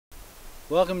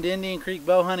Welcome to Indian Creek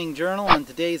Bow Hunting Journal. On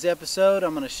today's episode,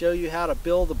 I'm going to show you how to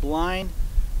build a blind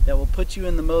that will put you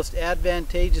in the most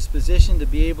advantageous position to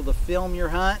be able to film your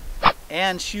hunt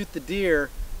and shoot the deer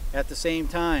at the same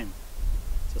time.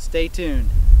 So stay tuned.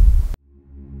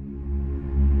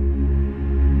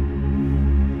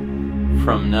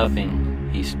 From nothing,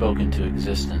 he's spoken to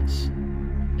existence,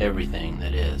 everything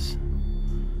that is,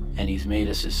 and he's made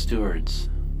us his stewards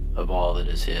of all that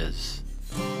is his.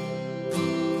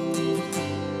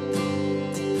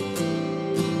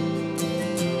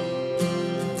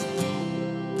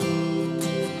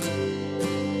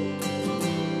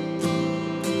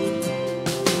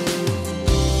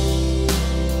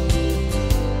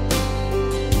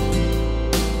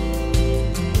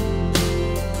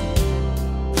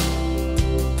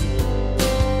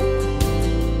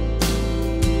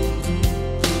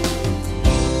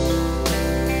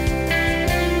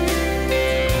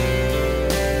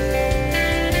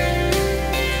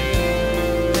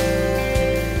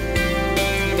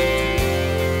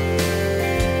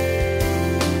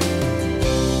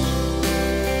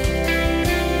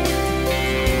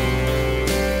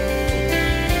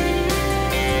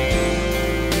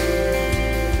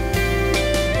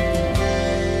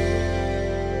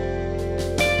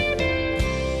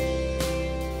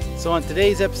 So on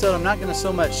today's episode, I'm not going to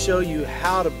so much show you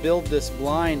how to build this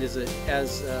blind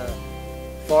as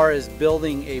far as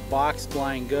building a box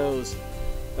blind goes,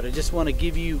 but I just want to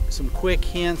give you some quick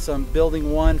hints on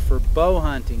building one for bow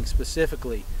hunting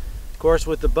specifically. Of course,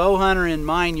 with the bow hunter in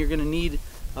mind, you're going to need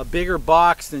a bigger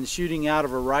box than shooting out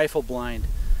of a rifle blind.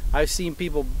 I've seen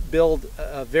people build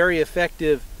a very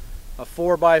effective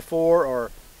 4x4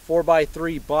 or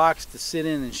 4x3 box to sit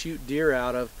in and shoot deer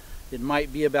out of. It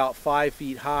might be about 5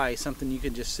 feet high, something you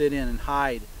can just sit in and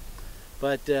hide.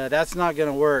 But that's not going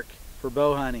to work for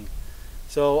bow hunting.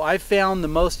 So I found the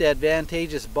most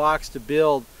advantageous box to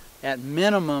build at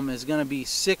minimum is going to be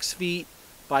 6 feet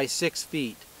by 6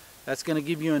 feet. That's going to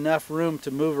give you enough room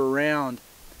to move around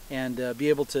and be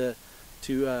able to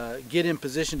get in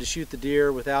position to shoot the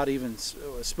deer without even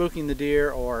spooking the deer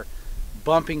or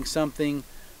bumping something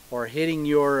or hitting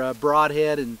your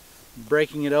broadhead and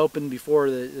breaking it open before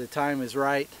the time is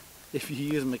right, if you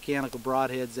use mechanical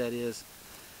broadheads, that is.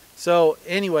 So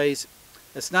anyways,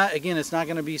 it's not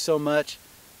going to be so much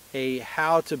a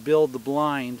how to build the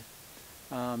blind.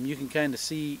 You can kind of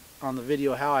see on the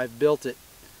video how I've built it,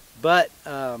 but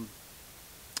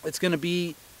it's going to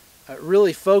be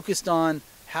really focused on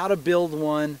how to build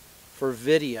one for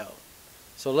video.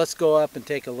 So let's go up and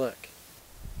take a look.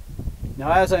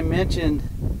 Now, as I mentioned,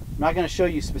 I'm not going to show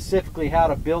you specifically how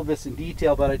to build this in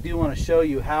detail, but I do want to show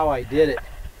you how I did it.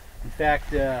 In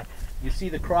fact, you see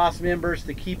the cross members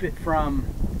to keep it from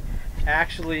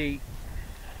actually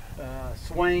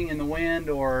swaying in the wind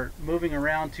or moving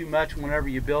around too much whenever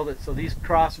you build it. So these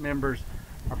cross members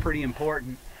are pretty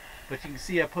important. But you can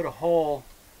see I put a hole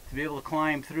to be able to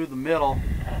climb through the middle,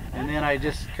 and then I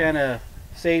just kind of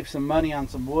saved some money on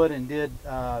some wood and did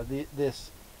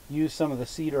use some of the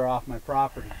cedar off my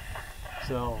property.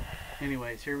 So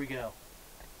anyways, here we go.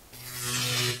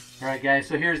 Alright guys,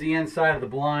 so here's the inside of the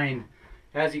blind.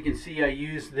 As you can see, I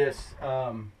used this,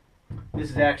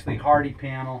 this is actually hardy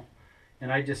panel,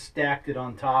 and I just stacked it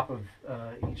on top of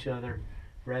each other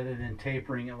rather than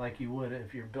tapering it like you would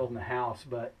if you're building a house.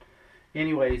 But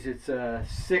anyways, it's a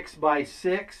 6 by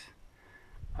 6,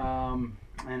 and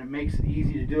it makes it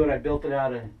easy to do it. I built it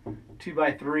out of 2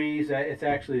 by 3s. It's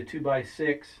actually a 2 by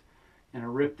 6. And I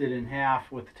ripped it in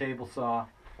half with the table saw,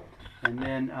 and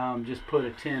then just put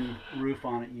a tin roof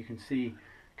on it. You can see,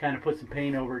 kind of put some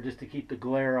paint over it just to keep the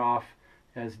glare off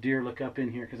as deer look up in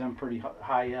here, because I'm pretty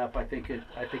high up. I think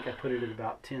I put it at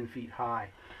about 10 feet high.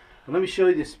 But let me show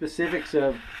you the specifics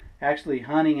of actually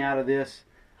hunting out of this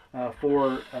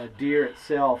for deer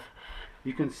itself.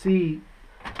 You can see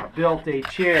I built a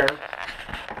chair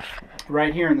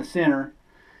right here in the center,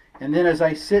 and then as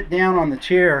I sit down on the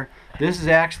chair, this is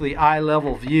actually eye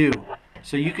level view.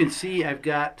 So you can see I've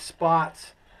got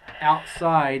spots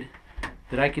outside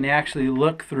that I can actually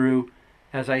look through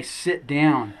as I sit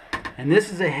down. And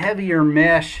this is a heavier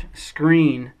mesh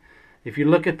screen. If you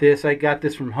look at this, I got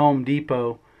this from Home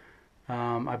Depot.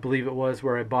 I believe it was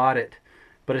where I bought it.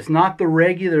 But it's not the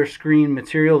regular screen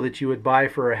material that you would buy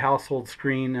for a household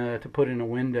screen to put in a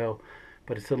window.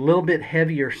 But it's a little bit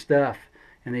heavier stuff.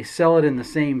 And they sell it in the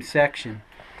same section.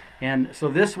 And so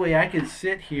this way I can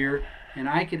sit here and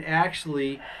I can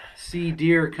actually see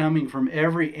deer coming from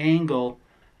every angle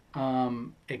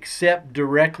except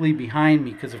directly behind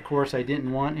me, because of course I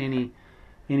didn't want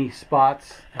any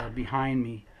spots behind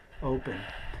me open.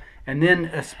 And then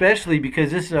especially because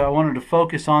this I wanted to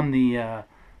focus on the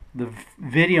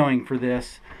videoing for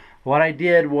this, what I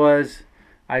did was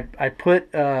I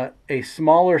put a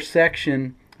smaller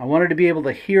section. I wanted to be able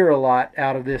to hear a lot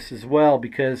out of this as well,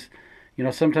 because you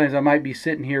know, sometimes I might be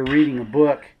sitting here reading a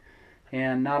book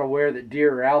and not aware that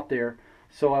deer are out there.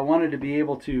 So I wanted to be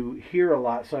able to hear a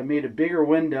lot. So I made a bigger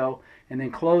window and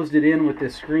then closed it in with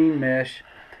this screen mesh.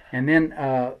 And then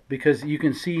because you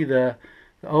can see the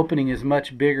opening is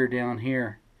much bigger down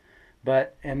here.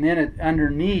 And then it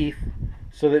underneath,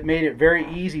 so that made it very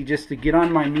easy just to get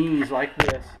on my knees like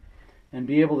this and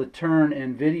be able to turn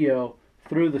and video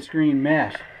through the screen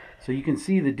mesh. So you can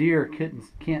see the deer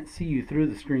can't see you through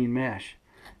the screen mesh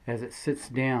as it sits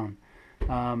down.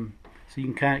 So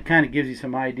you can kind of gives you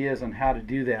some ideas on how to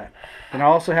do that. And I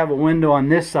also have a window on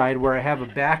this side where I have a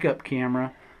backup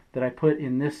camera that I put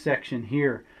in this section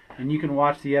here. And you can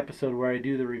watch the episode where I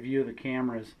do the review of the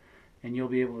cameras, and you'll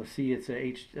be able to see it's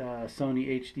a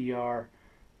Sony HDR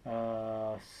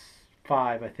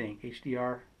 5, I think,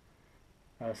 HDR,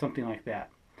 something like that.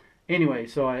 Anyway,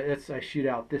 so I shoot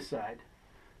out this side.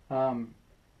 Now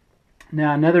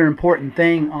another important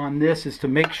thing on this is to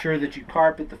make sure that you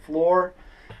carpet the floor.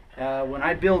 When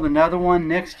I build another one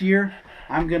next year,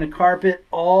 I'm going to carpet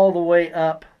all the way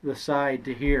up the side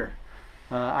to here.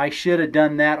 I should have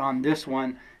done that on this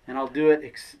one, and I'll do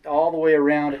it all the way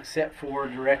around except for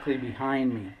directly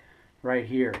behind me right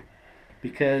here,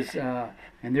 because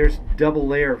and there's double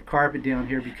layer of carpet down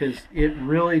here, because it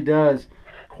really does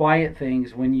quiet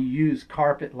things when you use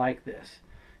carpet like this.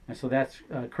 And so that's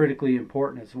critically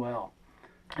important as well.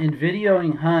 In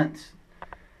videoing hunts,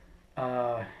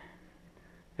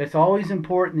 it's always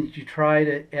important that you try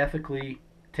to ethically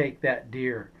take that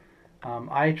deer.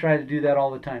 I try to do that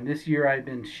all the time. This year I've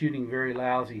been shooting very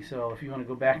lousy, so if you want to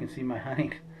go back and see my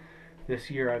hunting this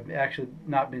year, I've actually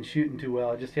not been shooting too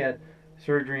well. I just had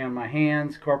surgery on my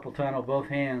hands, carpal tunnel, both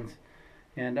hands,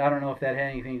 and I don't know if that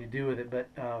had anything to do with it, but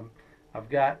I've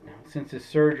got, since this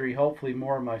surgery, hopefully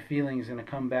more of my feeling is going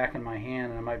to come back in my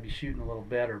hand, and I might be shooting a little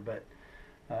better. But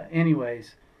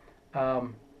anyways,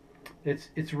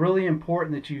 it's really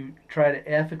important that you try to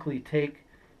ethically take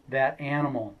that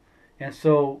animal. And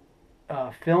so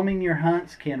filming your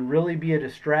hunts can really be a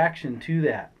distraction to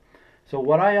that. So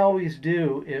what I always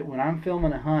do when I'm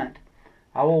filming a hunt,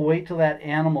 I will wait till that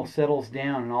animal settles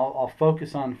down, and I'll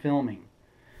focus on filming.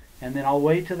 And then I'll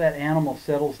wait till that animal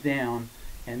settles down,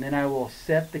 and then I will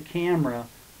set the camera,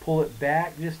 pull it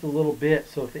back just a little bit,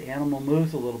 so if the animal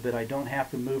moves a little bit, I don't have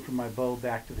to move from my bow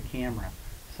back to the camera.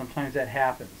 Sometimes that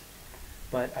happens.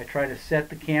 But I try to set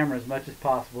the camera as much as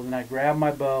possible. Then I grab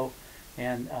my bow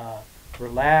and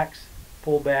relax,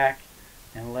 pull back,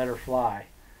 and let her fly.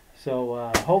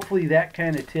 So hopefully that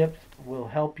kind of tip will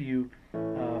help you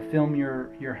film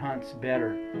your hunts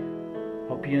better.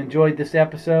 Hope you enjoyed this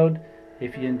episode.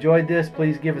 If you enjoyed this,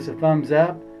 please give us a thumbs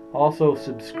up. Also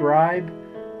subscribe.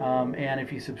 And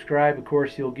if you subscribe, of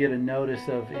course, you'll get a notice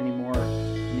of any more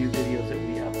new videos that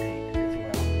we upload.